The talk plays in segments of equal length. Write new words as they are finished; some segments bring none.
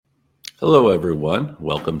Hello, everyone.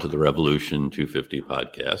 Welcome to the Revolution 250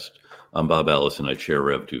 podcast. I'm Bob Allison. I chair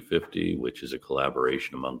Rev 250, which is a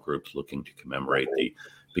collaboration among groups looking to commemorate the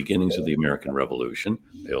beginnings of the American Revolution.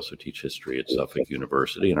 I also teach history at Suffolk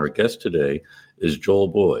University. And our guest today is Joel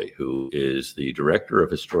Boy, who is the Director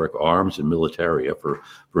of Historic Arms and Militaria for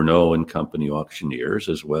Bruneau and Company Auctioneers,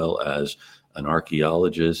 as well as an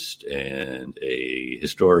archaeologist and a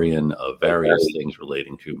historian of various things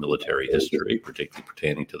relating to military history, particularly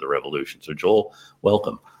pertaining to the Revolution. So, Joel,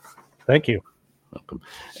 welcome. Thank you. Welcome.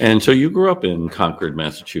 And so you grew up in Concord,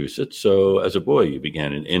 Massachusetts. So as a boy, you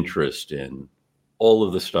began an interest in all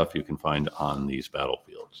of the stuff you can find on these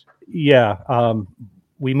battlefields. Yeah.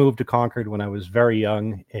 We moved to Concord when I was very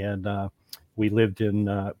young, and we lived in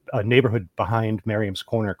a neighborhood behind Merriam's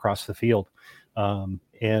Corner across the field.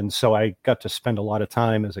 And so I got to spend a lot of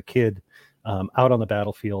time as a kid out on the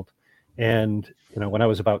battlefield. And, when I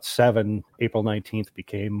was about 7, April 19th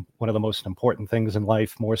became one of the most important things in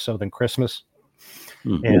life, more so than Christmas.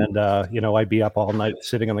 Mm-hmm. And, I'd be up all night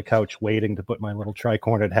sitting on the couch waiting to put my little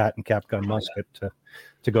tri-cornered hat and cap gun musket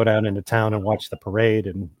to go down into town and watch the parade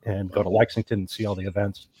and go to Lexington and see all the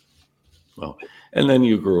events. Well, and then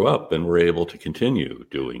you grew up and were able to continue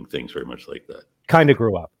doing things very much like that. Kind of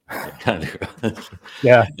grew up.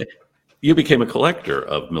 Yeah. You became a collector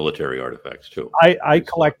of military artifacts too. I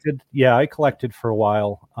collected for a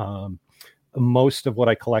while. Most of what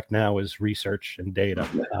I collect now is research and data.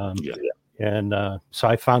 And so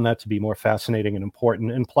I found that to be more fascinating and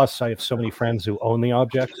important. And plus, I have so many friends who own the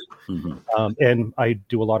objects. Mm-hmm. And I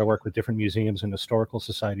do a lot of work with different museums and historical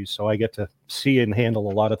societies. So I get to see and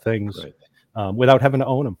handle a lot of things without having to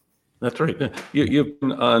own them. That's right. You've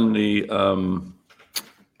been on the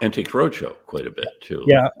Antiques Roadshow quite a bit, too.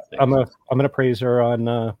 Yeah, I'm an appraiser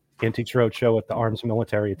on Antiques Roadshow at the Arms and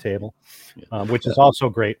Militaria table, which is also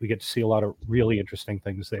great. We get to see a lot of really interesting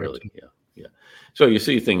things there. Really, yeah. So you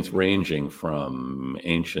see things ranging from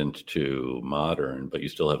ancient to modern, but you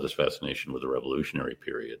still have this fascination with the Revolutionary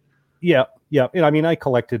period. Yeah. And I mean, I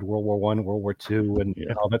collected World War I, World War II,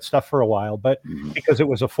 and all that stuff for a while, but because it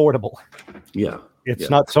was affordable. Yeah. It's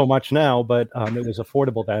not so much now, but it was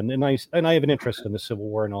affordable then. And I have an interest in the Civil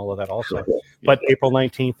War and all of that also. Sure. But April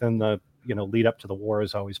 19th and the lead up to the war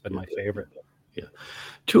has always been my favorite. Yeah.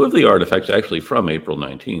 Two of the artifacts actually from April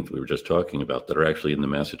 19th we were just talking about that are actually in the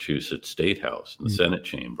Massachusetts State House, in the Senate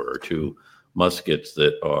chamber, are two muskets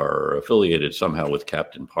that are affiliated somehow with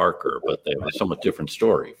Captain Parker, but they have a somewhat different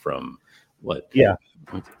story from what? Yeah.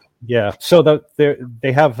 So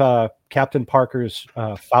they have Captain Parker's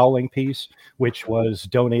fowling piece, which was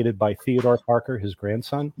donated by Theodore Parker, his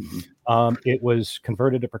grandson. Mm-hmm. It was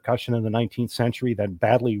converted to percussion in the 19th century, then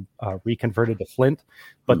badly reconverted to flint.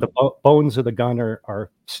 But the bones of the gun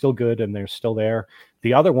are still good, and they're still there.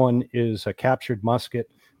 The other one is a captured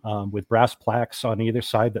musket with brass plaques on either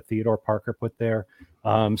side that Theodore Parker put there,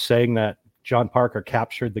 saying that John Parker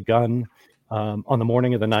captured the gun on the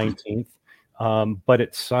morning of the 19th. But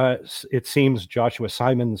it seems Joshua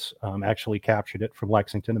Simons actually captured it from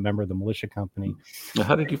Lexington, a member of the militia company. Now,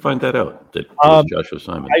 how did you find that out? That it was Joshua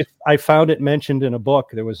Simons? I found it mentioned in a book.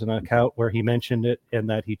 There was an account where he mentioned it and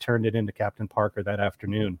that he turned it into Captain Parker that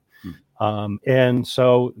afternoon. And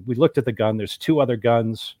so we looked at the gun. There's two other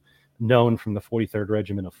guns known from the 43rd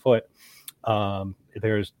Regiment of Foot.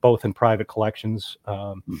 There's both in private collections,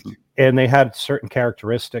 and they had certain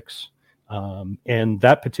characteristics. And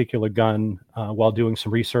that particular gun, while doing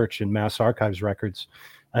some research in Mass Archives records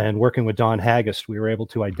and working with Don Haggist, we were able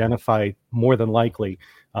to identify more than likely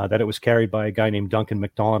that it was carried by a guy named Duncan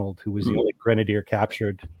MacDonald, who was the only grenadier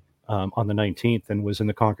captured on the 19th and was in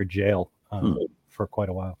the Concord jail for quite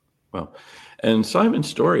a while. Wow. And Simon's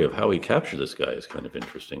story of how he captured this guy is kind of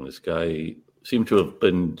interesting. This guy seemed to have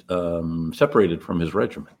been separated from his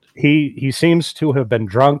regiment. He seems to have been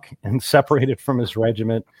drunk and separated from his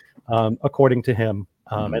regiment, according to him.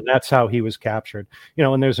 And that's how he was captured.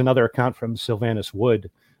 And there's another account from Sylvanus Wood,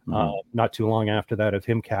 not too long after that, of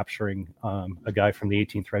him capturing a guy from the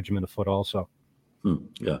 18th Regiment of Foot also.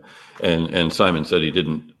 Yeah. And Simon said he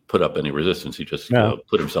didn't put up any resistance. He just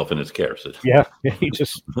put himself in his care. So. Yeah. He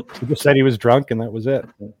just said he was drunk and that was it.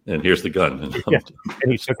 And here's the gun. And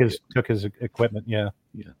he took his equipment. Yeah.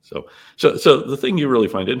 Yeah. So the thing you really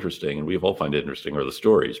find interesting, and we all find interesting, are the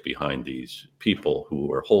stories behind these people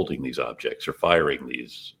who are holding these objects or firing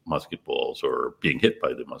these musket balls or being hit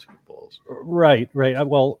by the musket balls. Right.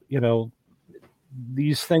 Well,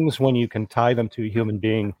 these things, when you can tie them to a human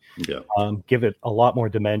being, give it a lot more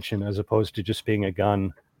dimension as opposed to just being a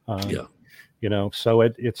gun. So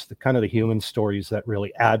it's the kind of the human stories that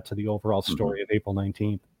really add to the overall story of April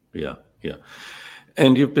 19th. Yeah.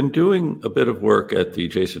 And you've been doing a bit of work at the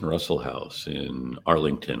Jason Russell House in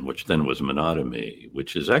Arlington, which then was Menotomy,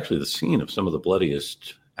 which is actually the scene of some of the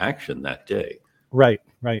bloodiest action that day. Right.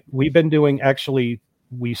 We've been doing let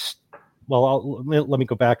me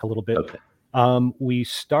go back a little bit. Okay. We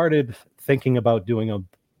started thinking about doing a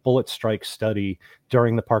bullet strike study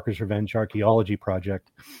during the Parker's Revenge archaeology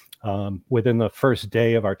project. Within the first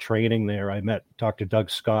day of our training there, I met Dr. Doug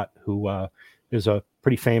Scott, who is a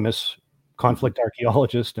pretty famous conflict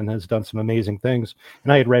archaeologist and has done some amazing things.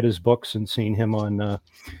 And I had read his books and seen him on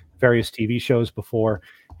various TV shows before.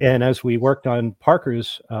 And as we worked on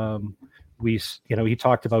Parker's, he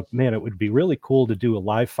talked about, man, it would be really cool to do a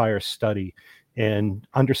live fire study and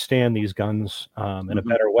understand these guns in a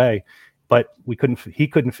better way. But he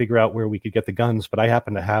couldn't figure out where we could get the guns, but I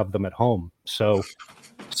happen to have them at home. So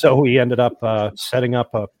we ended up setting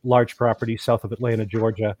up a large property south of Atlanta,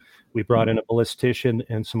 Georgia. We brought in a ballistician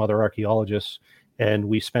and some other archaeologists, and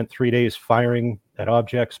we spent 3 days firing at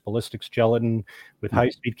objects, ballistics, gelatin, with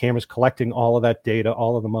high-speed cameras, collecting all of that data,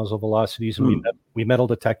 all of the muzzle velocities, and we metal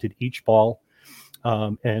detected each ball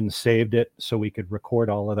and saved it so we could record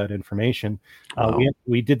all of that information. Wow.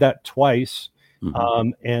 We did that twice.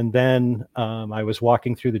 And then I was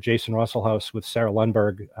walking through the Jason Russell House with Sarah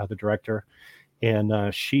Lundberg, the director, and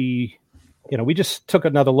we just took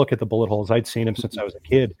another look at the bullet holes. I'd seen them since I was a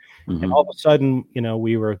kid, and all of a sudden,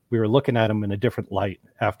 we were looking at them in a different light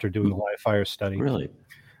after doing the live fire study. Really?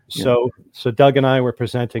 So Doug and I were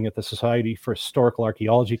presenting at the Society for Historical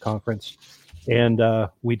Archaeology conference, and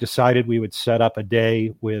we decided we would set up a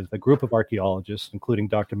day with a group of archaeologists, including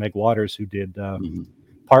Dr. Meg Waters, who did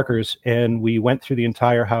Parker's, and we went through the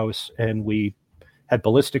entire house, and we had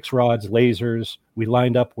ballistics rods, lasers. We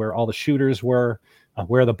lined up where all the shooters were,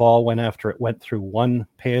 where the ball went after it went through one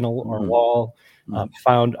panel or wall,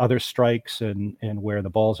 found other strikes and where the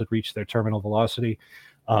balls had reached their terminal velocity.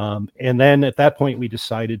 And then at that point, we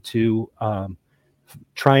decided to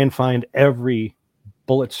try and find every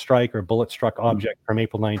bullet strike or bullet struck object from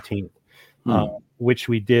April 19th. Which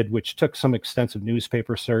we did, which took some extensive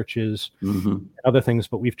newspaper searches, and other things,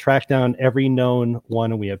 but we've tracked down every known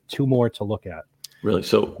one, and we have 2 more to look at. Really?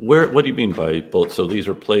 So what do you mean by bullets? So these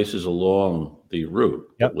are places along the route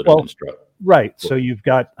that would have been struck? Right. So you've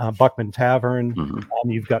got Buckman Tavern,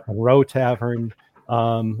 you've got Monroe Tavern,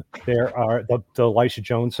 there are the Elisha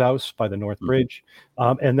Jones house by the North Bridge,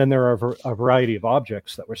 and then there are a variety of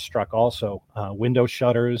objects that were struck also, window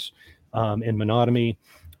shutters in Menotomy,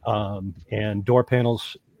 and door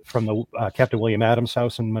panels from the Captain William Adams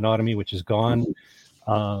house in Menotomy, which is gone.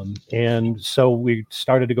 And so we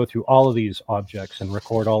started to go through all of these objects and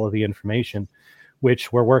record all of the information,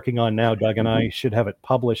 which we're working on now. Doug and I should have it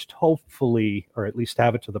published, hopefully, or at least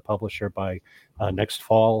have it to the publisher by next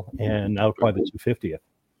fall and out by the 250th.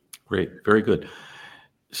 Great. Very good.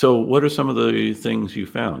 So what are some of the things you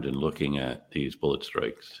found in looking at these bullet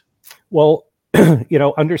strikes? Well,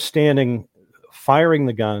 understanding firing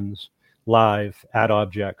the guns live at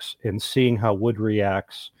objects and seeing how wood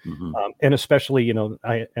reacts, and especially,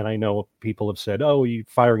 I know people have said, "Oh, you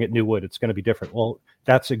firing at new wood, it's going to be different." Well,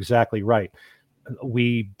 that's exactly right.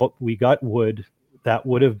 We got wood that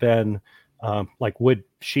would have been like wood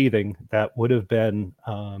sheathing that would have been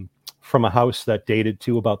from a house that dated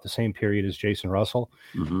to about the same period as Jason Russell,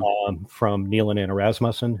 from Neil and Anna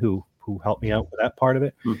Rasmussen, who helped me out with that part of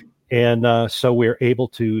it. And so we're able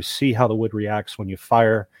to see how the wood reacts when you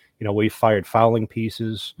fire. We fired fowling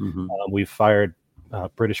pieces. We've fired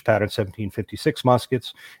British pattern 1756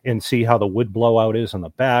 muskets and see how the wood blowout is on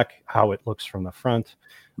the back, how it looks from the front.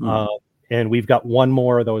 And we've got 1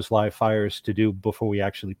 more of those live fires to do before we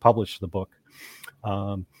actually publish the book.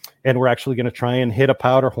 And we're actually going to try and hit a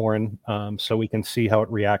powder horn so we can see how it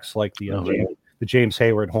reacts like the James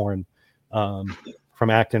Hayward horn from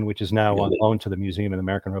Acton, which is now on loan to the Museum of the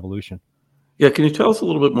American Revolution. Yeah, can you tell us a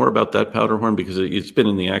little bit more about that powder horn? Because it's been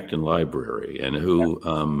in the Acton Library, and who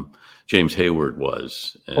James Hayward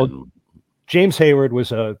was. James Hayward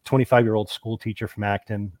was a 25-year-old school teacher from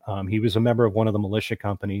Acton. He was a member of one of the militia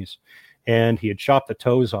companies, and he had chopped the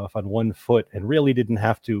toes off on 1 foot and really didn't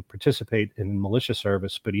have to participate in militia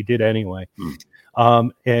service, but he did anyway.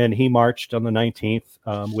 And he marched on the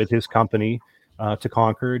 19th with his company to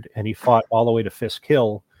Concord, and he fought all the way to Fisk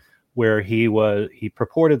Hill, where he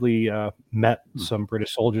purportedly met some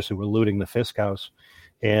British soldiers who were looting the Fisk House.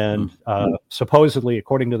 And supposedly,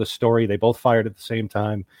 according to the story, they both fired at the same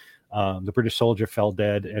time. The British soldier fell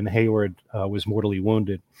dead, and Hayward was mortally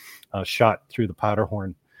wounded, shot through the powder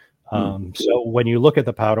horn. So when you look at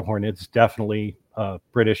the powder horn, it's definitely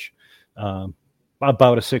British,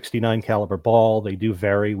 about a 69 caliber ball. They do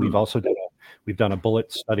vary. We've also done We've done a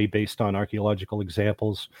bullet study based on archaeological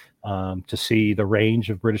examples to see the range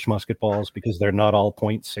of British musket balls, because they're not all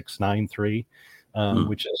 .693,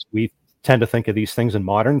 which is, we tend to think of these things in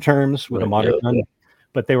modern terms with a modern gun,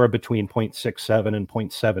 but they were between .67 and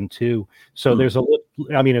 .72. So there's a little,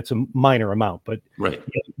 I mean, it's a minor amount, but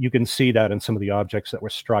you can see that in some of the objects that were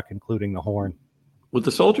struck, including the horn. Would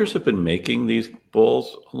the soldiers have been making these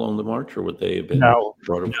balls along the march, or would they have been?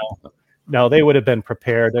 No, they would have been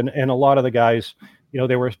prepared. And a lot of the guys,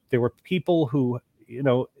 there were people who,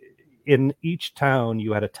 in each town,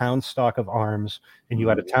 you had a town stock of arms and you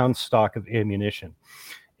had a town stock of ammunition.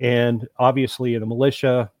 And obviously in the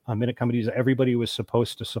militia, minute companies, everybody was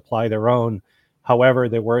supposed to supply their own. However,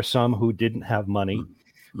 there were some who didn't have money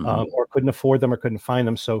or couldn't afford them or couldn't find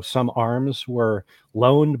them. So some arms were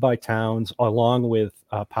loaned by towns along with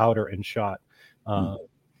powder and shot.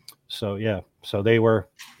 So they were,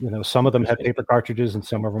 some of them had paper cartridges and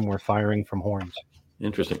some of them were firing from horns.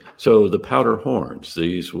 Interesting. So the powder horns, can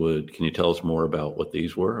you tell us more about what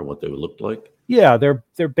these were and what they would look like? Yeah,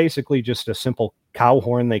 they're basically just a simple cow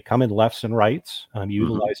horn. They come in lefts and rights,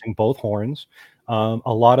 utilizing both horns. A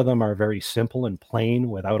lot of them are very simple and plain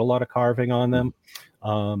without a lot of carving on them.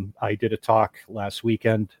 I did a talk last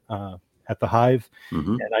weekend at the Hive,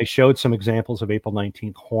 and I showed some examples of April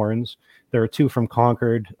 19th horns. There are two from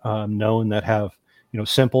Concord known that have,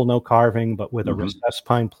 simple, no carving, but with a recessed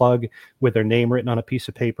pine plug with their name written on a piece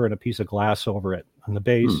of paper and a piece of glass over it on the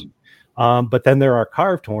base. But then there are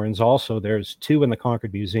carved horns also. There's two in the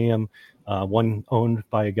Concord Museum, one owned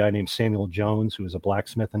by a guy named Samuel Jones, who was a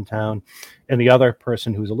blacksmith in town, and the other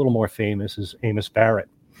person who's a little more famous is Amos Barrett.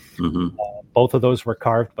 Both of those were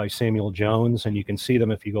carved by Samuel Jones, and you can see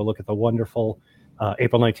them if you go look at the wonderful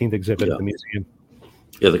April 19th exhibit at the museum.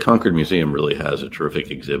 Yeah, the Concord Museum really has a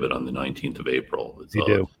terrific exhibit on the 19th of April. You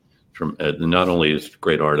do. From not only is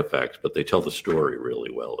great artifacts, but they tell the story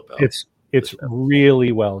really well about it. It's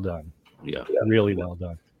really well done. Yeah, really well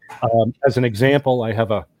done. As an example, I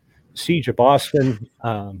have a Siege of Boston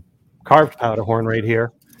carved powder horn right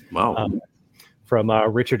here. Wow. From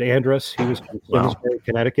Richard Andrus. He was from Simsbury,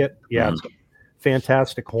 Connecticut. Yeah, it's a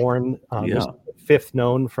fantastic horn. This is the fifth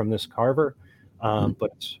known from this carver,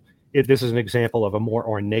 but this is an example of a more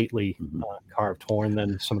ornately carved horn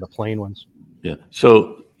than some of the plain ones. Yeah.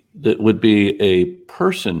 So that would be a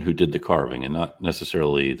person who did the carving and not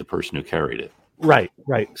necessarily the person who carried it. Right.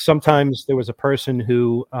 Sometimes there was a person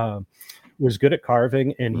who was good at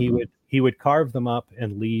carving, and he would carve them up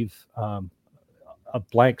and leave a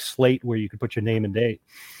blank slate where you could put your name and date.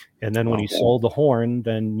 And then when he sold the horn,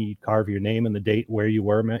 then you'd carve your name and the date where you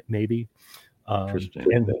were, maybe.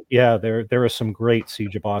 And there are some great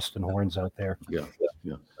Siege of Boston horns out there. Yeah.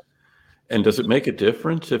 And does it make a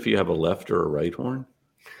difference if you have a left or a right horn?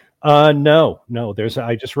 No.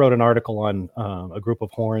 I just wrote an article on a group of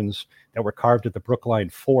horns that were carved at the Brookline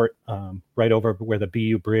Fort, right over where the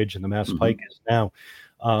BU Bridge and the Mass Pike is now.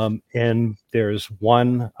 And there's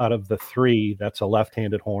one out of the three that's a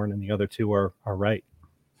left-handed horn, and the other two are right.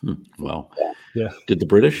 Wow. Yeah. Did the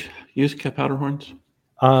British use powder horns?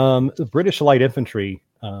 The British light infantry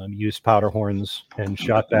used powder horns and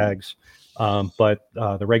shot bags, but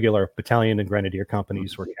the regular battalion and grenadier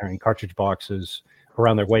companies were carrying cartridge boxes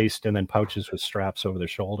around their waist and then pouches with straps over their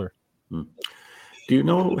shoulder. Do you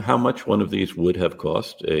know how much one of these would have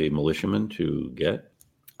cost a militiaman to get?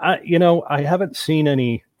 I haven't seen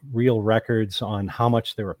any real records on how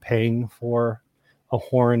much they were paying for a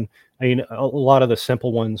horn. I mean, a lot of the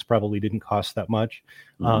simple ones probably didn't cost that much.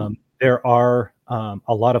 There are a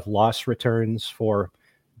lot of loss returns for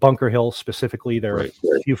Bunker Hill specifically. There are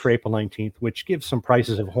a few for April 19th, which gives some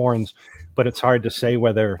prices of horns, but it's hard to say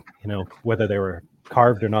whether they were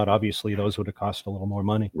carved or not. Obviously, those would have cost a little more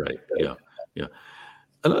money. Right. Yeah.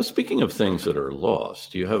 And speaking of things that are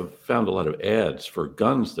lost, you have found a lot of ads for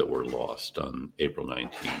guns that were lost on April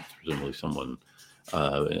 19th. Presumably someone,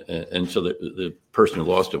 and so the person who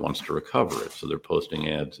lost it wants to recover it. So they're posting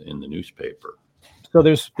ads in the newspaper. So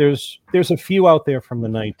there's a few out there from the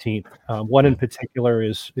 19th. One in particular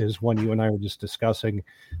is one you and I were just discussing.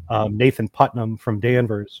 Nathan Putnam from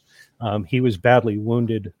Danvers. He was badly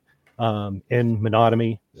wounded in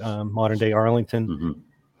Menotomy, modern day Arlington,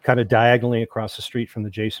 kind of diagonally across the street from the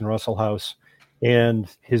Jason Russell House, and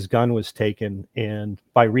his gun was taken. And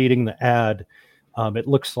by reading the ad, it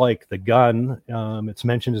looks like the gun, it's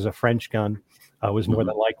mentioned as a French gun, was more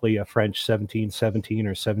than likely a French 1717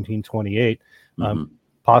 or 1728,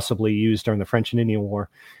 possibly used during the French and Indian War.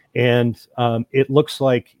 And it looks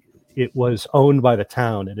like it was owned by the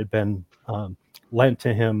town. It had been lent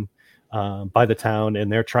to him by the town,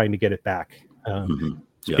 and they're trying to get it back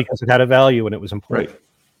because it had a value and it was important. Right.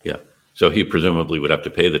 Yeah. So he presumably would have to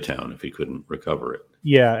pay the town if he couldn't recover it.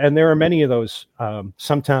 Yeah, and there are many of those.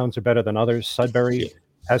 Some towns are better than others. Sudbury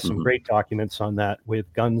has some great documents on that,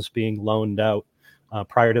 with guns being loaned out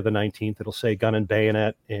prior to the 19th. It'll say gun and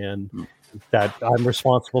bayonet, and that I'm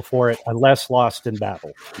responsible for it unless lost in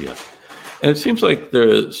battle. Yeah. And it seems like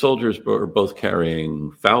the soldiers were both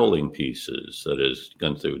carrying fowling pieces, that is,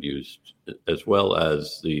 guns they would use, as well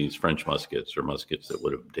as these French muskets, or muskets that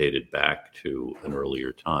would have dated back to an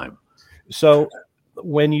earlier time. So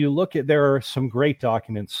when you look at, there are some great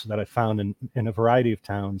documents that I found in a variety of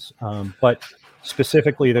towns, but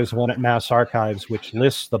specifically there's one at Mass Archives which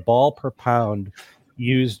lists the ball per pound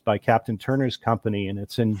used by Captain Turner's company, and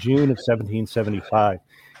it's in June of 1775.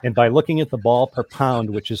 And by looking at the ball per pound,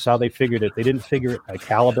 which is how they figured it, they didn't figure it by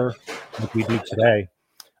caliber like we do today.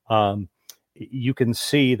 You can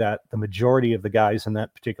see that the majority of the guys in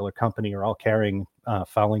that particular company are all carrying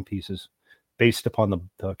fowling pieces based upon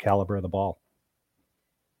the caliber of the ball.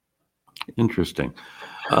 Interesting.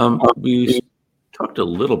 We talked a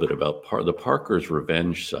little bit about the Parker's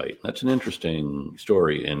Revenge site. That's an interesting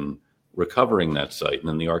story in recovering that site, and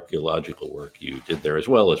then the archaeological work you did there, as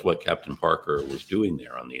well as what Captain Parker was doing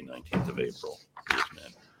there on the 19th of April.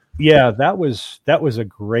 Yeah, that was a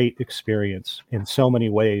great experience in so many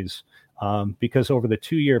ways, because over the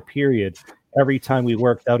 2-year period, every time we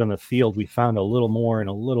worked out in the field, we found a little more and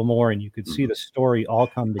a little more, and you could see the story all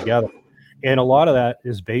come together. And a lot of that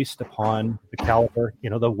is based upon the caliber,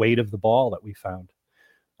 the weight of the ball that we found.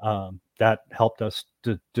 That helped us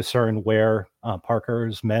to discern where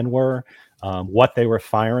Parker's men were, what they were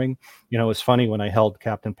firing. It's funny, when I held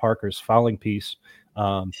Captain Parker's fowling piece,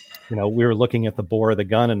 we were looking at the bore of the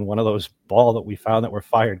gun, and one of those ball that we found that were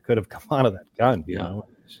fired could have come out of that gun.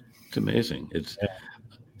 It's amazing.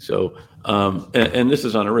 So, and this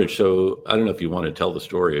is on a ridge. So I don't know if you want to tell the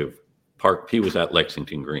story of Park. He was at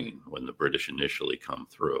Lexington Green when the British initially come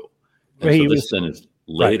through. And so this then is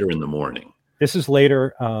later in the morning. This is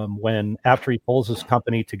later, when after he pulls his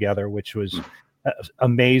company together, which was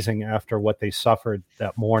amazing after what they suffered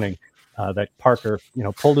that morning, that Parker,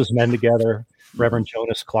 pulled his men together. Reverend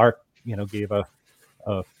Jonas Clark, gave a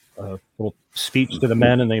little speech to the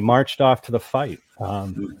men, and they marched off to the fight.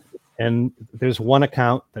 And there's one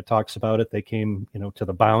account that talks about it. They came, to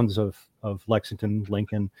the bounds of Lexington,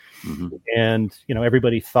 Lincoln, and,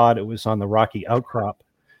 everybody thought it was on the Rocky Outcrop.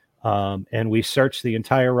 And we searched the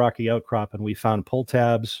entire Rocky Outcrop, and we found pull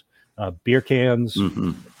tabs, beer cans,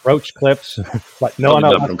 roach clips, but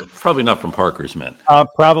probably not from Parker's men.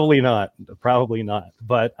 Probably not.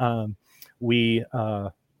 But we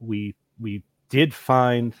did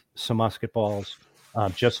find some musket balls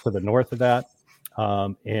just to the north of that,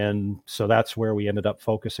 and so that's where we ended up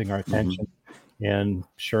focusing our attention. And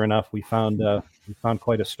sure enough, we found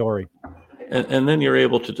quite a story. And then you're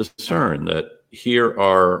able to discern that here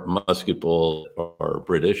are musket balls are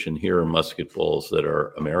British, and here are musket balls that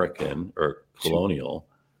are American or colonial.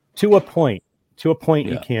 To a point,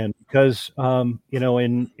 you can, because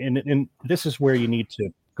and this is where you need to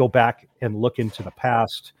go back and look into the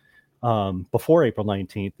past before April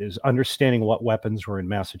 19th, is understanding what weapons were in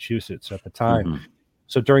Massachusetts at the time.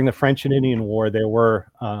 So during the French and Indian War, there were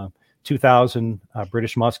 2,000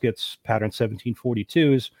 British muskets, pattern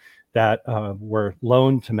 1742s. That were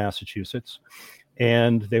loaned to Massachusetts,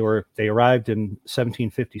 and they arrived in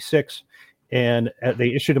 1756, and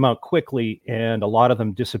they issued them out quickly, and a lot of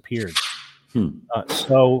them disappeared.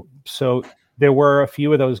 So there were a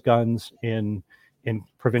few of those guns in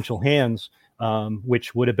provincial hands,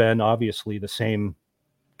 which would have been obviously the same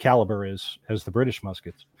caliber as the British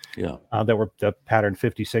muskets. That were the pattern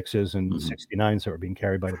 56s and 69s that were being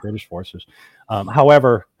carried by the British forces.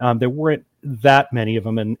 However, there weren't that many of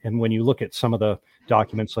them, and when you look at some of the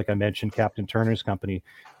documents, like I mentioned, Captain Turner's company,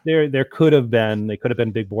 they could have been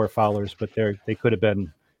big bore fowlers, but they could have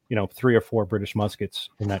been 3 or 4 British muskets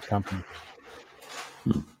in that company.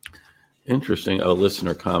 Interesting. A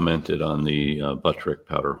listener commented on the Buttrick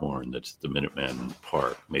powder horn. That's the Minuteman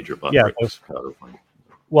Park, Major Buttrick powder horn.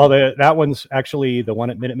 Well, that one's actually, the one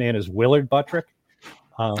at Minuteman is Willard Buttrick.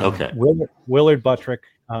 Willard Buttrick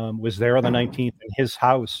was there on the 19th, and his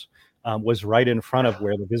house was right in front of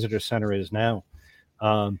where the visitor center is now.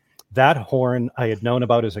 That horn I had known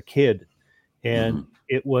about as a kid, and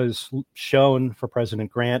it was shown for President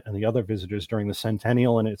Grant and the other visitors during the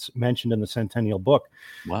centennial, and it's mentioned in the centennial book.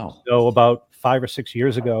 Wow. So about 5 or 6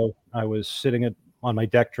 years ago, I was sitting on my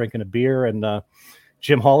deck drinking a beer, and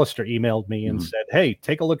Jim Hollister emailed me and said, "Hey,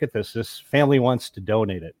 take a look at this. This family wants to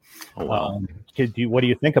donate it. Oh, wow. What do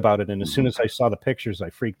you think about it?" And as soon as I saw the pictures, I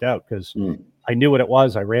freaked out because I knew what it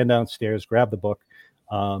was. I ran downstairs, grabbed the book,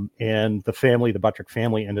 And the Buttrick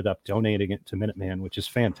family, ended up donating it to Minuteman, which is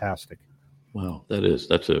fantastic. Wow,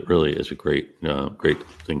 that's a great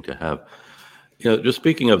thing to have. Just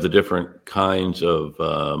speaking of the different kinds of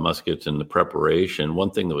muskets and the preparation, one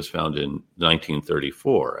thing that was found in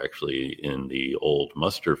 1934, actually in the old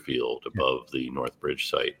muster field above the Northbridge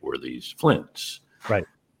site, were these flints. Right.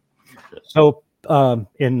 So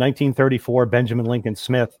in 1934, Benjamin Lincoln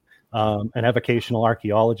Smith, an avocational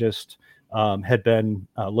archaeologist, had been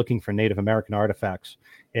looking for Native American artifacts,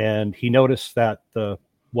 and he noticed that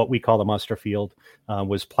what we call the muster field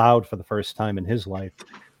was plowed for the first time in his life.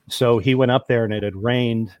 So he went up there, and it had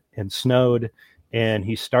rained and snowed, and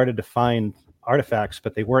he started to find artifacts,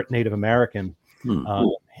 but they weren't Native American.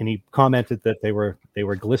 And he commented that they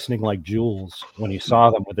were glistening like jewels when he saw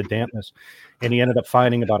them with the dampness. And he ended up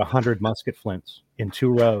finding about 100 musket flints in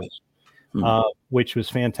 2 rows, which was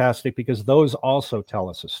fantastic because those also tell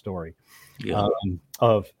us a story. Yeah.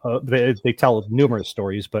 They tell numerous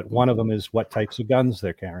stories, but one of them is what types of guns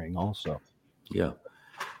they're carrying also. Yeah.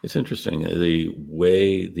 It's interesting the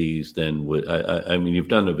way these then would. I mean, you've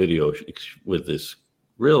done a video with this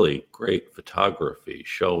really great photography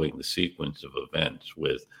showing the sequence of events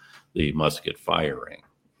with the musket firing.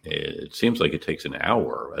 It seems like it takes an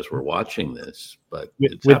hour as we're watching this, but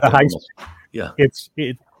with the high speed, yeah,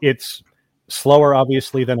 it's slower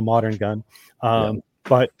obviously than a modern gun.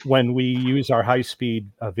 But when we use our high speed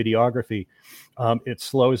videography, it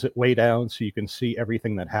slows it way down so you can see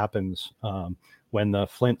everything that happens. When the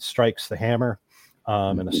flint strikes the hammer,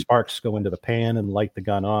 and the sparks go into the pan and light the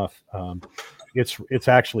gun off, it's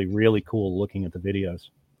actually really cool looking at the videos.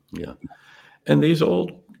 Yeah, and these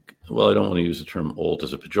old, well, I don't want to use the term old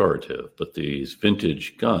as a pejorative, but these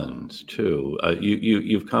vintage guns too.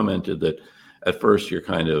 You've commented that at first you're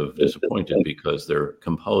kind of disappointed because they're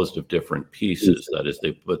composed of different pieces. That is,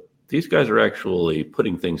 but these guys are actually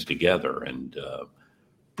putting things together. And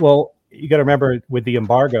well, you got to remember with the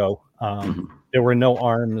embargo. There were no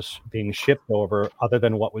arms being shipped over other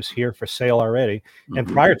than what was here for sale already. And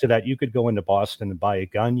prior to that, you could go into Boston and buy a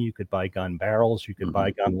gun. You could buy gun barrels. You could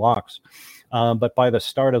buy gun locks. But by the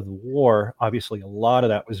start of the war, obviously, a lot of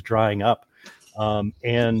that was drying up.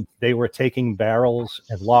 And they were taking barrels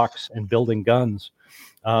and locks and building guns.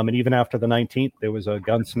 And even after the 19th, there was a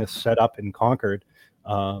gunsmith set up in Concord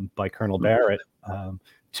by Colonel Barrett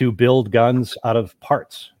to build guns out of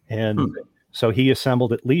parts. And so he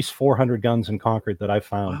assembled at least 400 guns in Concord that I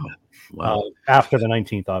found. Wow. After the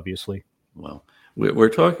 19th, obviously. Wow. We're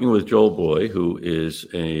talking with Joel Boy, who is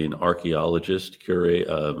an archaeologist,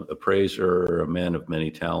 appraiser, a man of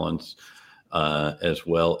many talents, as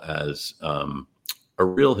well as a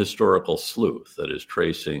real historical sleuth that is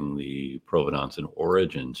tracing the provenance and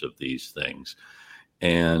origins of these things.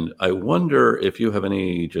 And I wonder if you have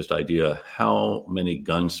any just idea how many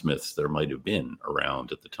gunsmiths there might have been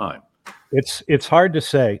around at the time. It's hard to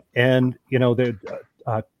say. And,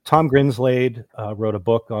 Tom Grinslade wrote a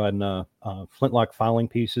book on flintlock fowling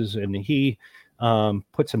pieces, and he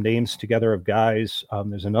put some names together of guys.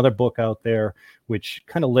 There's another book out there which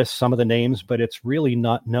kind of lists some of the names, but it's really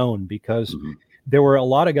not known because there were a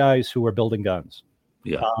lot of guys who were building guns.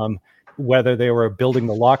 Yeah. Whether they were building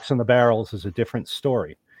the locks and the barrels is a different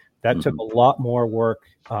story. That took a lot more work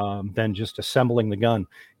than just assembling the gun.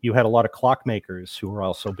 You had a lot of clockmakers who were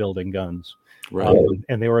also building guns, right?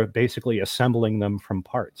 And they were basically assembling them from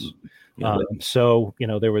parts. So,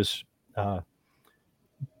 there was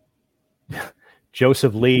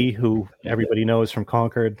Joseph Lee, who everybody knows from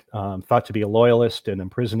Concord, thought to be a loyalist and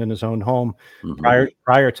imprisoned in his own home.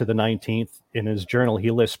 Prior to the 19th, in his journal,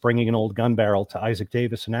 he lists bringing an old gun barrel to Isaac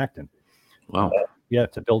Davis in Acton. Wow.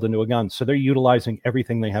 To build into a gun. So they're utilizing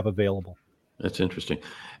everything they have available. That's interesting.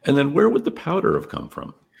 And then where would the powder have come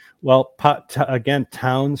from? Well, again,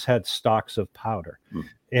 towns had stocks of powder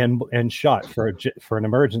and shot for an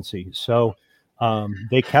emergency. So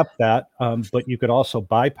they kept that, but you could also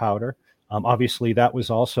buy powder. Obviously, that was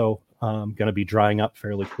also going to be drying up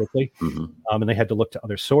fairly quickly, and they had to look to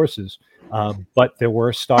other sources. But there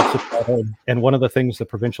were stocks of powder, and one of the things the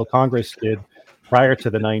Provincial Congress did prior to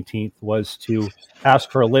the 19th was to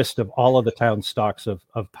ask for a list of all of the town stocks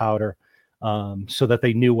of powder so that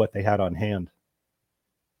they knew what they had on hand.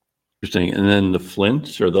 Interesting. And then the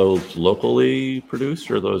flints, are those locally produced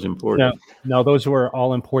or are those imported? No, those were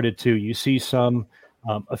all imported too. You see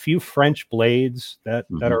a few French blades that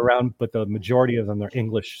are around, but the majority of them are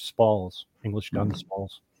English spalls, English gun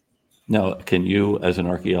spalls. Now, can you, as an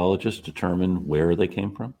archaeologist, determine where they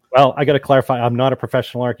came from? Well, I got to clarify. I'm not a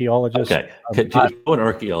professional archaeologist. Okay. Do you know an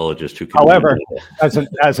archaeologist who can? However, as an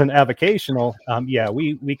avocational,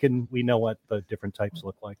 we know what the different types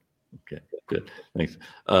look like. Okay, good. Thanks.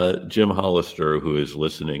 Jim Hollister, who is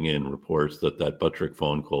listening in, reports that Buttrick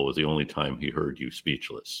phone call was the only time he heard you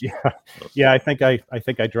speechless. Yeah, yeah. I think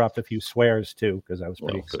I dropped a few swears too because I was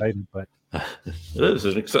pretty excited. But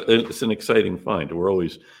it's an exciting find. It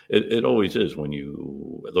always is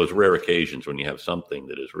when those rare occasions when you have something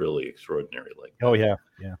that is really extraordinary like that. Oh yeah.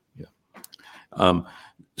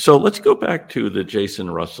 So let's go back to the Jason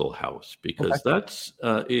Russell house, because that's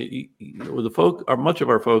much of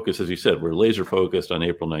our focus, as you said, we're laser focused on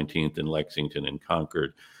April 19th in Lexington and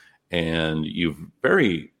Concord, and you've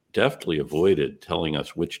very deftly avoided telling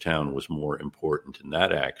us which town was more important in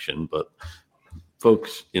that action, but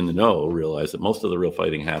folks in the know realize that most of the real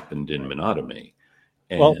fighting happened in Menotomy.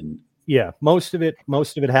 Most of it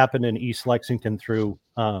happened in East Lexington through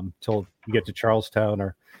till you get to Charlestown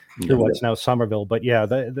or through what's now Somerville. But yeah,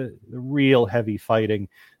 the real heavy fighting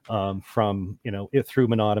from through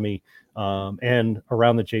Menotomy and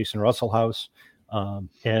around the Jason Russell house.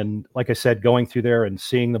 And like I said, going through there and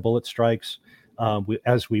seeing the bullet strikes,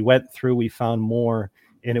 as we went through, we found more,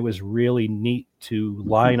 and it was really neat to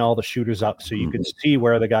line all the shooters up so you could see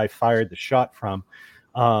where the guy fired the shot from.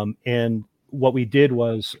 And what we did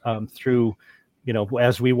was through,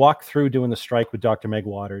 as we walked through doing the strike with Dr. Meg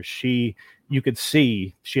Waters, you could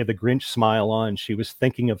see she had the Grinch smile on. She was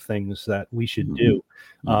thinking of things that we should do.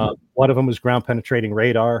 One of them was ground penetrating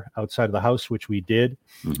radar outside of the house, which we did.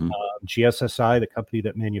 GSSI, the company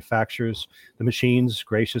that manufactures the machines,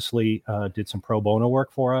 graciously did some pro bono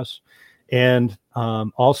work for us. And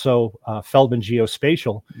also Feldman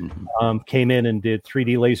Geospatial came in and did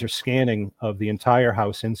 3D laser scanning of the entire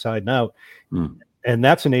house inside and out. And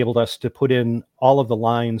that's enabled us to put in all of the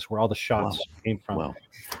lines where all the shots came from.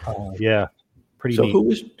 Yeah, pretty neat.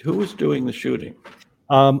 Who was doing the shooting?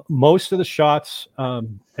 Most of the shots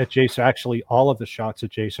at Jason, actually all of the shots at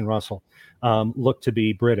Jason Russell, look to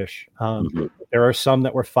be British. There are some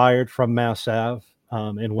that were fired from Mass Ave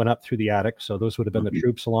and went up through the attic. So those would have been the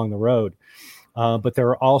troops along the road. But there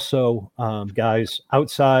are also guys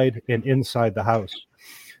outside and inside the house.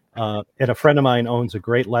 And a friend of mine owns a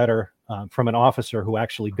great letter from an officer who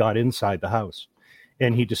actually got inside the house.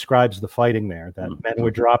 And he describes the fighting there, that men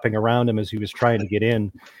were dropping around him as he was trying to get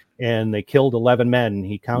in, and they killed 11 men.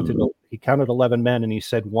 He counted 11 men, and he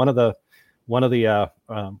said one of the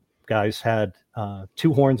guys had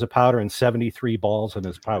 2 horns of powder and 73 balls in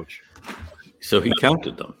his pouch. So he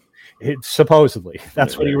counted them. Supposedly,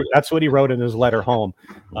 that's what he wrote in his letter home.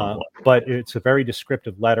 But it's a very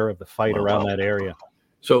descriptive letter of the fight around that area.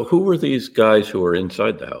 So who were these guys who were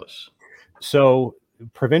inside the house? So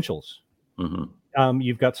provincials.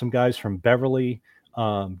 You've got some guys from Beverly,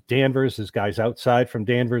 Danvers. There's guys outside from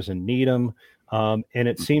Danvers and Needham, and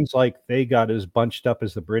it seems like they got as bunched up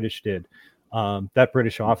as the British did. That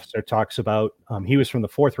British officer talks about he was from the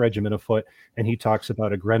 4th Regiment of Foot, and he talks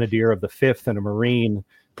about a grenadier of the 5th and a Marine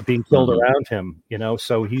being killed around him.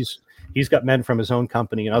 So he's got men from his own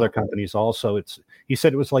company and other companies also. He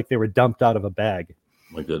said it was like they were dumped out of a bag.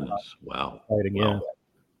 My goodness! Wow. Fighting, yeah.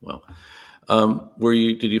 Wow.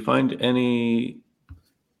 Did you find any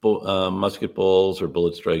musket balls or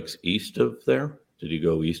bullet strikes east of there? Did you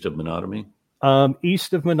go east of Menotomy?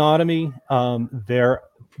 East of Menotomy,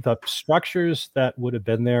 the structures that would have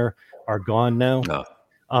been there are gone now.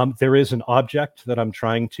 There is an object that I'm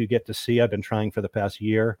trying to get to see. I've been trying for the past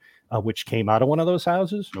year, which came out of one of those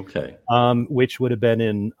houses. Okay. Which would have been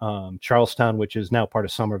in Charlestown, which is now part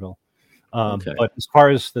of Somerville. But as far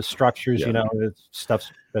as the structures,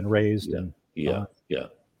 stuff's been raised.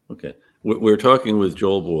 Okay. We're talking with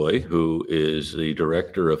Joel Boy, who is the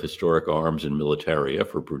director of historic arms and militaria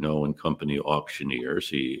for Bruneau and Company Auctioneers.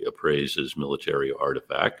 He appraises military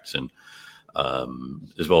artifacts and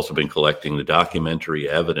has also been collecting the documentary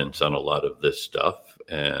evidence on a lot of this stuff,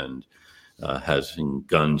 and has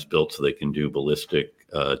guns built so they can do ballistic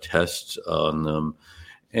tests on them.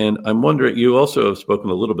 And I'm wondering, you also have spoken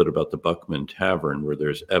a little bit about the Buckman Tavern, where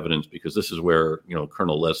there's evidence, because this is where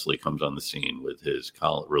Colonel Leslie comes on the scene with his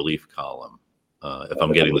relief column. If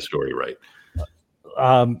I'm getting the story right,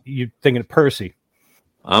 you're thinking of Percy.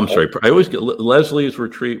 I'm sorry. I always get Leslie's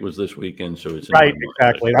retreat was this weekend, so it's right.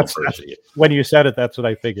 Exactly. That's when you said it. That's what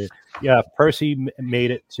I figured. Yeah, Percy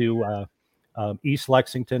made it to East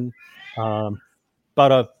Lexington,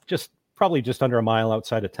 probably just under a mile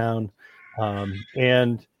outside of town.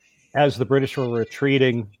 And as the British were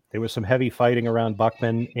retreating, there was some heavy fighting around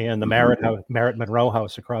Buckman and the Merritt Monroe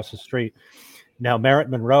house across the street. Now, Merritt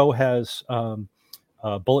Monroe has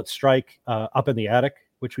a bullet strike up in the attic,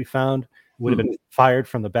 which we found would have been fired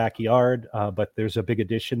from the backyard, but there's a big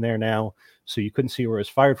addition there now, so you couldn't see where it was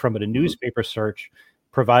fired from. But a newspaper search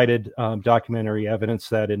provided documentary evidence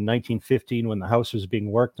that in 1915, when the house was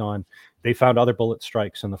being worked on, they found other bullet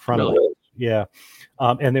strikes in the front of the house. Yeah.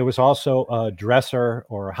 And there was also a dresser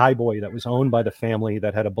or a highboy that was owned by the family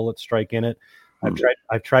that had a bullet strike in it.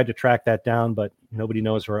 I've tried to track that down, but nobody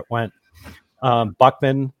knows where it went.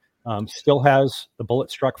 Buckman still has the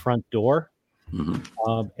bullet struck front door.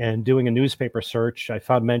 And doing a newspaper search, I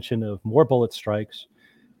found mention of more bullet strikes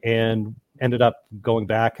and ended up going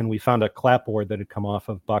back, and we found a clapboard that had come off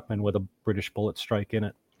of Buckman with a British bullet strike in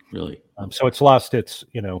it. Really? So it's lost its,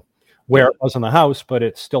 where it was in the house, but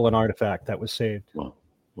it's still an artifact that was saved.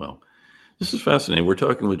 Well, this is fascinating. We're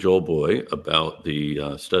talking with Joel Boy about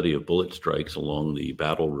the study of bullet strikes along the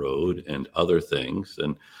Battle Road and other things.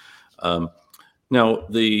 And now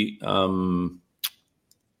the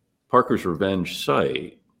Parker's Revenge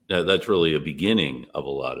site, that's really a beginning of a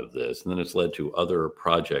lot of this. And then it's led to other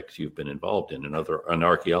projects you've been involved in and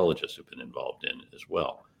archaeologists have been involved in as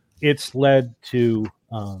well. It's led to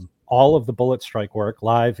all of the bullet strike work,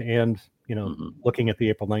 live and, looking at the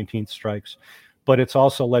April 19th strikes. But it's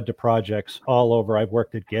also led to projects all over. I've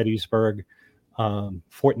worked at Gettysburg,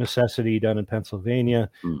 Fort Necessity down in Pennsylvania,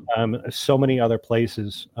 so many other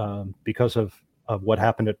places because of what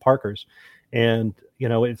happened at Parker's. And,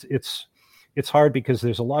 it's hard because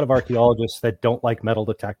there's a lot of archaeologists that don't like metal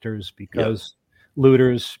detectors because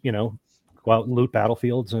looters, go out and loot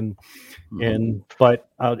battlefields but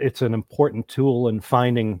it's an important tool in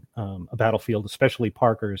finding a battlefield, especially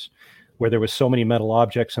Parker's, where there was so many metal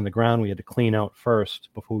objects on the ground we had to clean out first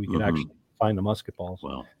before we could actually find the musket balls.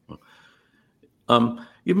 Wow.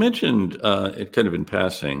 You mentioned it kind of in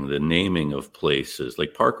passing, the naming of places.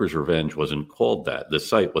 Like Parker's Revenge wasn't called that. The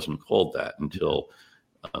site wasn't called that until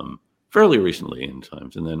fairly recently in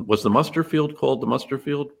times. And then was the muster field called the muster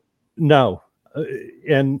field? No.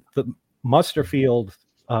 And the muster field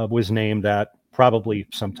was named that probably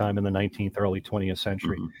sometime in the 19th, early 20th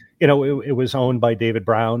century. It was owned by David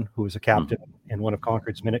Brown, who was a captain in one of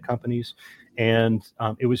Concord's minute companies. And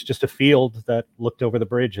it was just a field that looked over the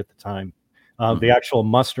bridge at the time. The actual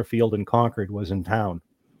muster field in Concord was in town.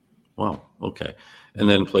 Wow. Okay. And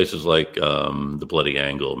then places like the Bloody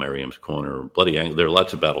Angle, Merriam's Corner, Bloody Angle. There are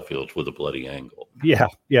lots of battlefields with a bloody angle. Yeah.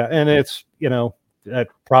 And it's,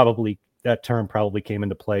 that term probably came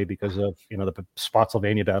into play because of, the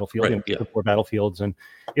Spotsylvania battlefield, before battlefields. And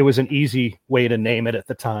it was an easy way to name it at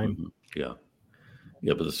the time. Yeah.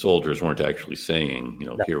 Yeah. But the soldiers weren't actually saying,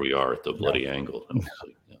 here we are at the Bloody Angle.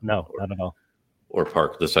 No, not at all. Or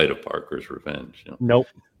the site of Parker's Revenge. Nope.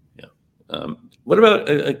 Yeah. What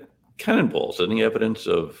about cannonballs? Any evidence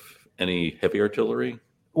of any heavy artillery?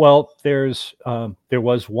 Well, there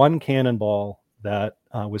was one cannonball that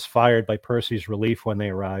was fired by Percy's Relief when they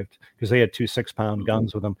arrived, because they had 2 6-pound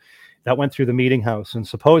guns with them. That went through the meeting house, and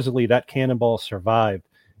supposedly that cannonball survived.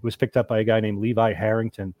 It was picked up by a guy named Levi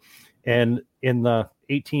Harrington. And in the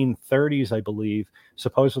 1830s, I believe,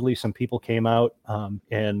 supposedly some people came out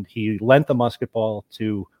and he lent the musket ball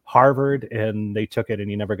to Harvard and they took it and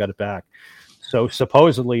he never got it back. So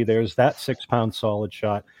supposedly there's that 6-pound solid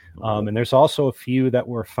shot. And there's also a few that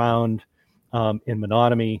were found in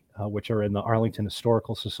Menotomy, which are in the Arlington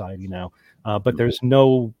Historical Society now. But there's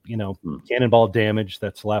no, cannonball damage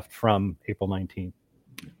that's left from April 19th.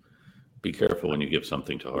 Be careful when you give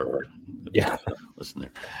something to Harvard. Yeah.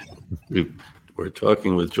 Listen there. We're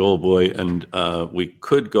talking with Joel Boy, and we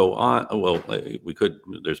could go on. Well, we could.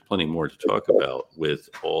 There's plenty more to talk about with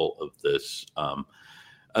all of this.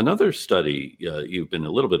 Another study you've been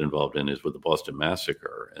a little bit involved in is with the Boston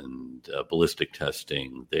Massacre and ballistic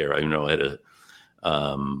testing there. I know I don't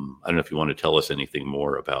know if you want to tell us anything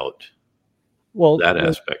more about that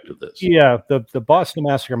aspect of this. Yeah, the Boston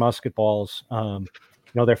Massacre musket balls.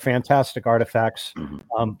 They're fantastic artifacts.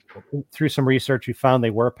 Through some research, we found they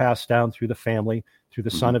were passed down through the family, through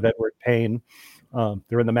the son of Edward Payne.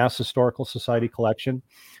 They're in the Mass Historical Society collection.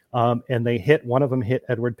 And one of them hit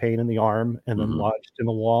Edward Payne in the arm and then lodged in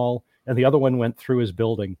the wall. And the other one went through his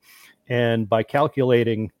building. And by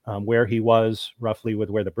calculating where he was roughly with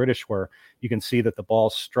where the British were, you can see that the ball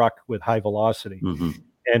struck with high velocity.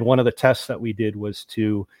 And one of the tests that we did was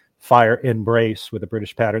to fire in brace with a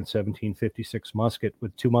British pattern 1756 musket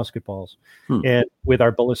with 2 musket balls. And with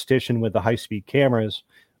our ballistician with the high-speed cameras,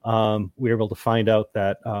 we were able to find out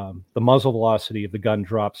that the muzzle velocity of the gun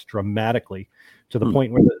drops dramatically to the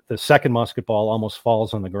point where the second musket ball almost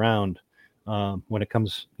falls on the ground when it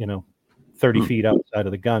comes, 30 feet outside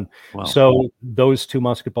of the gun. Wow. So those 2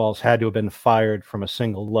 musket balls had to have been fired from a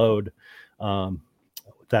single load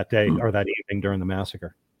that day or that evening during the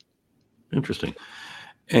massacre. Interesting.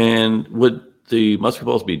 And would the musket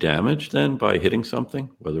balls be damaged then by hitting something,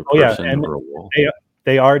 whether a person or a wall?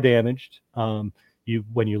 they are damaged. When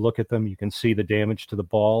you look at them, you can see the damage to the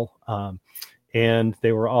ball. And they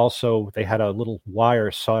had a little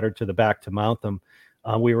wire soldered to the back to mount them.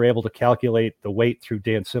 We were able to calculate the weight through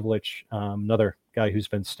Dan Civilich, another guy who's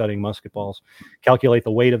been studying musket balls, calculate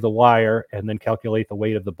the weight of the wire and then calculate the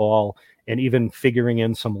weight of the ball, and even figuring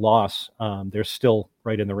in some loss. They're still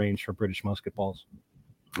right in the range for British musket balls.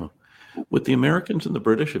 Would the Americans and the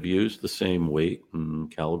British have used the same weight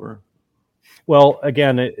and caliber? Well,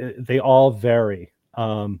 again, they all vary.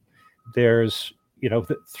 There's,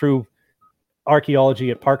 through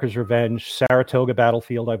archaeology at Parker's Revenge, Saratoga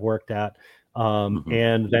battlefield I've worked at,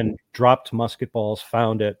 and then dropped musket balls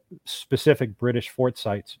found at specific British fort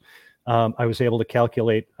sites. I was able to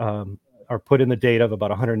calculate or put in the data of about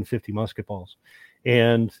 150 musket balls.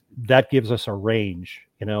 And that gives us a range.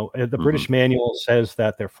 The British manual says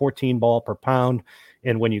that they're 14 ball per pound.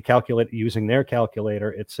 And when you calculate using their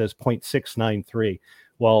calculator, it says 0.693.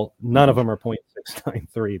 Well, none of them are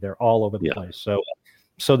 0.693. They're all over the place.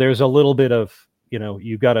 So there's a little bit of,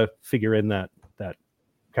 you got to figure in that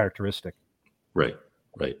characteristic. Right.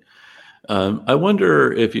 I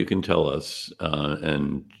wonder if you can tell us,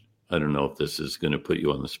 and I don't know if this is going to put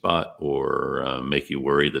you on the spot or make you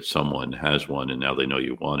worry that someone has one and now they know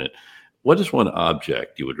you want it. What is one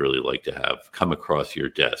object you would really like to have come across your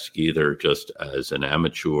desk, either just as an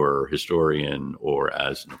amateur historian or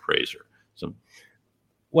as an appraiser?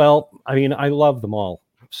 Well, I mean, I love them all.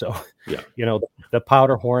 So, the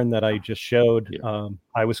powder horn that I just showed,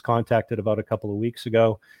 I was contacted about a couple of weeks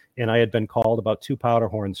ago, and I had been called about 2 powder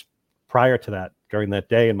horns prior to that during that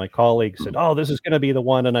day. And my colleague said, "Oh, this is going to be the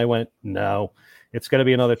one." And I went, "No, it's going to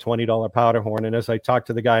be another $20 powder horn." And as I talked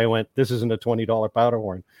to the guy, I went, "This isn't a $20 powder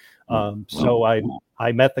horn." So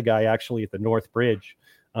I met the guy actually at the North Bridge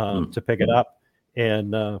to pick it up.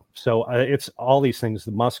 And so it's all these things,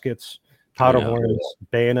 the muskets, powder horns,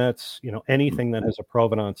 bayonets, anything that has a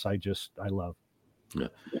provenance, I love. Yeah.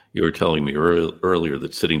 You were telling me earlier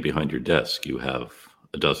that sitting behind your desk, you have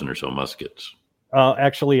a dozen or so muskets.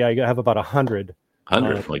 Actually, I have about 100.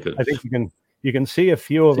 100, my goodness. I think you can see a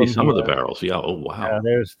few of them. Some of the barrels. Yeah. Oh, wow.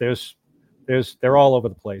 Yeah, they're all over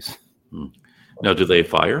the place. Now, do they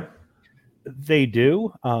fire? They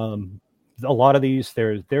do. A lot of these,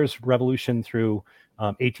 there's Revolution through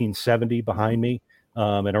 1870 behind me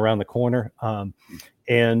and around the corner.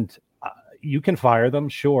 And you can fire them,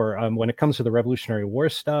 sure. When it comes to the Revolutionary War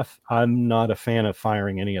stuff, I'm not a fan of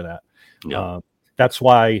firing any of that. Yeah. That's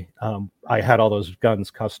why I had all those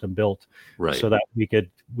guns custom built, right, so that we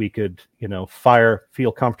could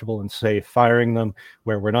feel comfortable and safe firing them,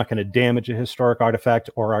 where we're not going to damage a historic artifact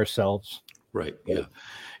or ourselves. Right. Yeah.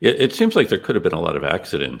 It seems like there could have been a lot of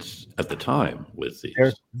accidents at the time with these.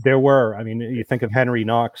 There were. I mean, you think of Henry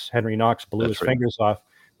Knox. Henry Knox blew his fingers off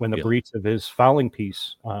when the breech of his fowling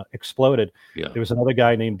piece exploded. Yeah. There was another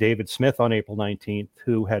guy named David Smith on April 19th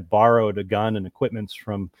who had borrowed a gun and equipments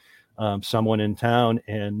from someone in town,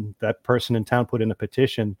 and that person in town put in a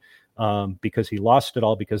petition because he lost it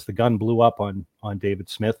all because the gun blew up on David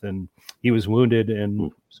Smith and he was wounded,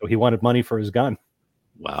 and so he wanted money for his gun.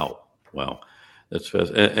 Wow. That's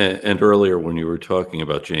fast. And earlier when you were talking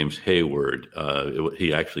about James Hayward,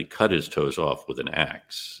 he actually cut his toes off with an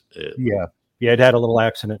axe. It had a little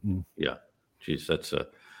accident. And geez,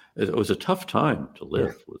 it was a tough time to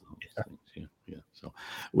live with those things. Yeah. So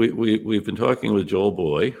we've been talking with Joel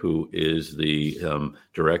Boy, who is the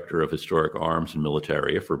director of historic arms and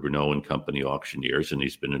militaria for Bruneau and Company Auctioneers, and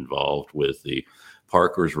he's been involved with the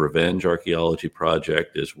Parker's Revenge Archaeology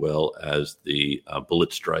Project, as well as the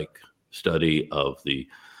Bullet Strike study of the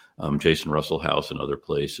Jason Russell House and other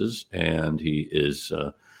places. And he is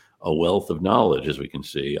a wealth of knowledge, as we can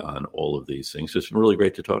see, on all of these things. So it's been really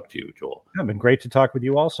great to talk to you, Joel. It's been great to talk with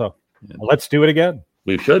you also. Yeah. Well, let's do it again.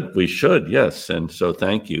 We should, yes. And so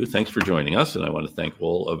thank you. Thanks for joining us. And I want to thank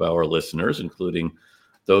all of our listeners, including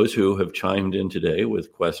those who have chimed in today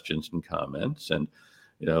with questions and comments. And,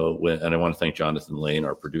 and I want to thank Jonathan Lane,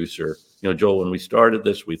 our producer. Joel, when we started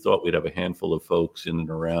this, we thought we'd have a handful of folks in and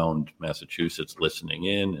around Massachusetts listening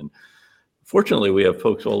in. And fortunately, we have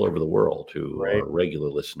folks all over the world who are regular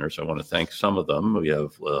listeners. I want to thank some of them. We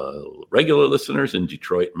have regular listeners in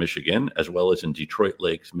Detroit, Michigan, as well as in Detroit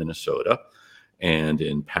Lakes, Minnesota, and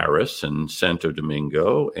in Paris and Santo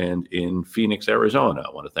Domingo, and in Phoenix, Arizona.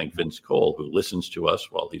 I want to thank Vince Cole, who listens to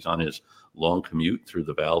us while he's on his long commute through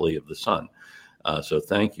the Valley of the Sun. So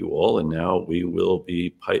thank you all. And now we will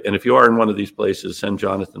be, and if you are in one of these places, send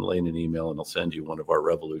Jonathan Lane an email and he'll send you one of our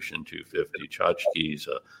Revolution 250 tchotchkes,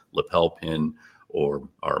 a lapel pin, or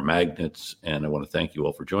our magnets. And I want to thank you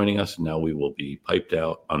all for joining us. Now we will be piped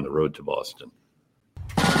out on the road to Boston.